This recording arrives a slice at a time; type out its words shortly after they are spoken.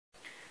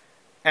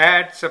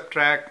Add,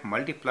 subtract,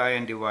 multiply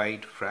and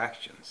divide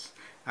fractions.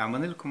 I'm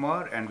Anil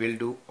Kumar and we'll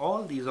do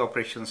all these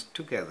operations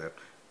together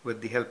with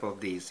the help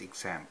of these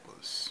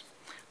examples.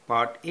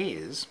 Part A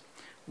is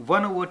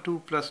 1 over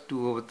 2 plus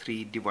 2 over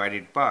 3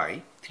 divided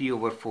by 3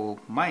 over 4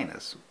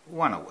 minus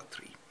 1 over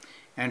 3.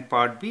 And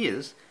part B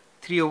is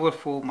 3 over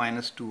 4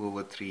 minus 2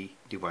 over 3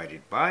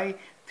 divided by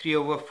 3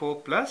 over 4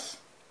 plus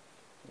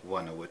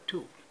 1 over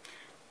 2.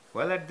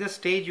 Well, at this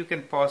stage you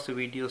can pause the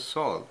video,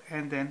 solve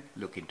and then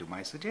look into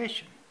my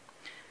suggestion.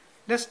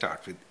 Let's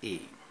start with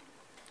A.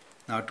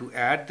 Now to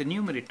add the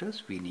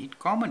numerators we need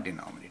common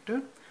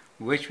denominator,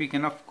 which we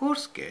can of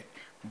course get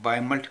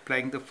by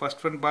multiplying the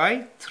first one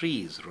by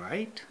 3's,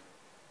 right?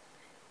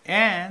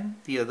 And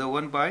the other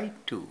one by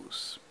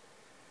 2's.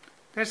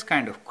 That's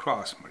kind of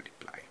cross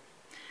multiply.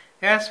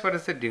 As far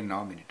as the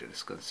denominator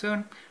is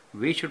concerned,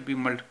 we should be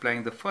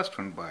multiplying the first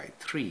one by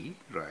 3,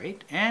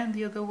 right? And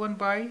the other one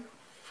by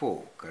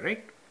 4,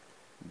 correct?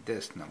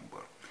 This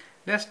number.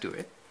 Let's do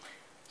it.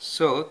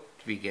 So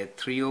we get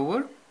 3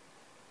 over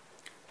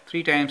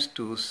 3 times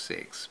 2 is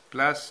 6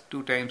 plus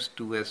 2 times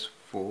 2 is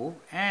 4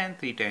 and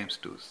 3 times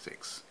 2 is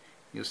 6.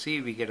 You see,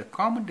 we get a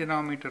common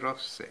denominator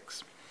of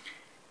 6.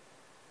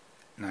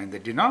 Now in the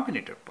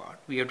denominator part,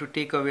 we have to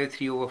take away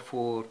 3 over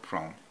 4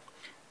 from,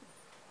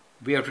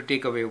 we have to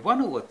take away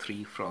 1 over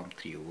 3 from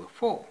 3 over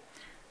 4,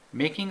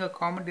 making a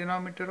common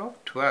denominator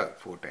of 12,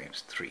 4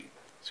 times 3.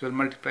 So we'll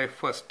multiply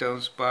first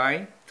terms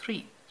by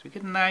 3. So we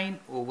get 9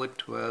 over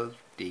 12,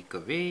 take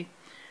away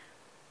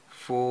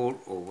 4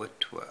 over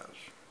 12,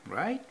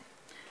 right?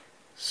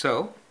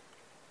 So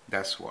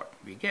that's what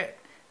we get.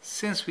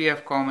 Since we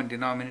have common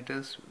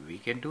denominators, we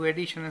can do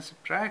addition and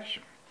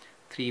subtraction.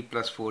 3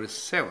 plus 4 is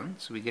 7,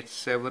 so we get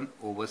 7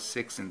 over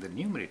 6 in the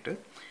numerator.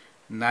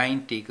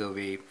 9 take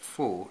away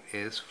 4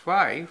 is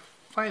 5,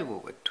 5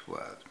 over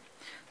 12.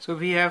 So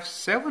we have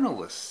 7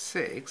 over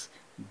 6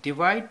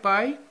 divide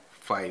by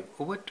 5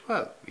 over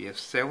 12. We have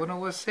 7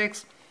 over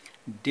 6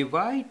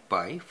 divide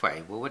by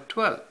 5 over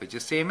 12, which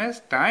is same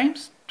as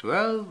times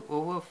 12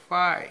 over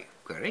 5,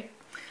 correct?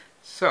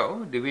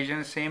 So division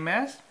is same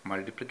as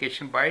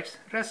multiplication by its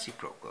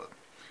reciprocal.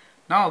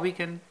 Now we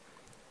can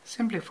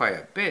simplify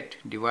a bit.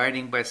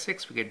 Dividing by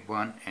 6 we get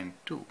 1 and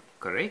 2,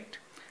 correct?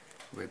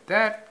 With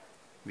that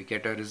we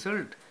get a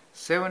result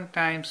 7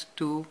 times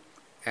 2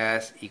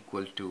 as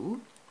equal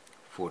to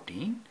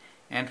 14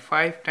 and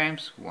 5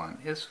 times 1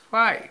 is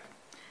 5.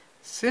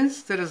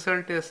 Since the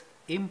result is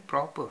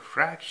improper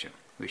fraction,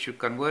 we should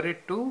convert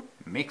it to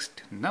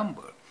mixed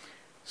number.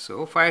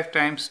 So 5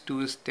 times 2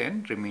 is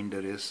 10,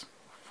 remainder is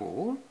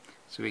 4.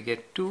 So we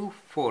get 2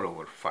 4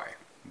 over 5.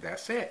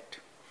 That's it.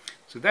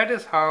 So that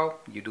is how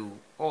you do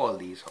all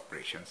these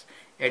operations: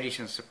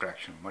 addition,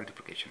 subtraction,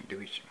 multiplication,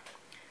 division.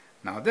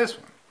 Now this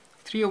one,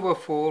 3 over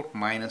 4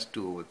 minus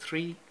 2 over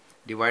 3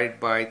 divided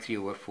by 3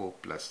 over 4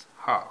 plus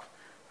half.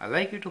 I'd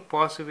like you to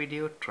pause the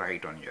video, try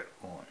it on your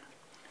own.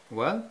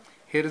 Well,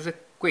 here is a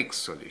quick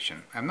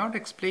solution. I'm not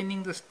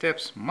explaining the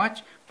steps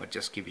much, but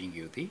just giving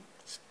you the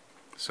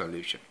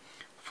solution.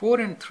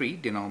 4 and 3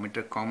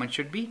 denominator common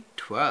should be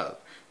 12.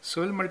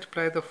 So we'll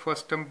multiply the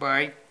first term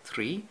by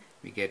 3.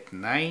 We get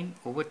 9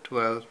 over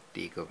 12,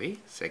 take away.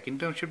 Second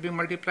term should be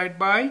multiplied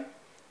by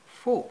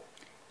 4.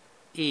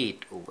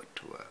 8 over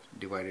 12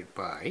 divided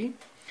by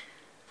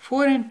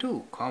 4 and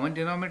 2. Common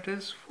denominator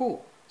is 4.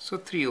 So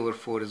 3 over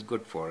 4 is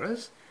good for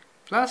us.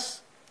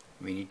 Plus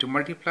we need to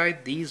multiply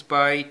these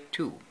by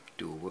 2.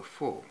 2 over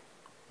 4.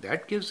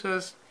 That gives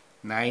us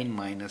 9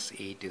 minus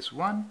 8 is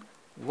 1.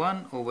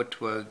 1 over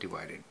 12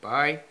 divided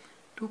by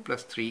 2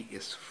 plus 3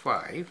 is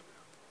 5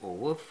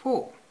 over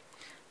 4.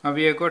 Now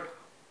we have got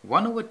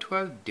 1 over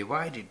 12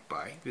 divided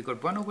by, we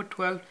got 1 over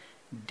 12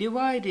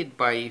 divided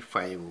by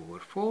 5 over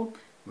 4,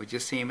 which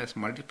is same as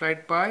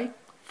multiplied by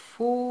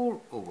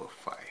 4 over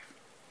 5.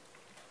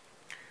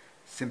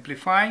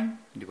 Simplifying,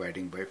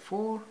 dividing by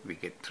 4, we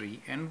get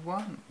 3 and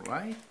 1,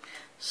 right?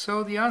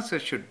 So the answer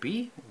should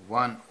be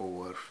 1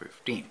 over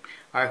 15.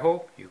 I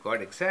hope you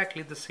got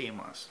exactly the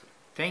same answer.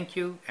 Thank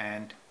you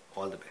and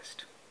all the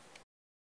best.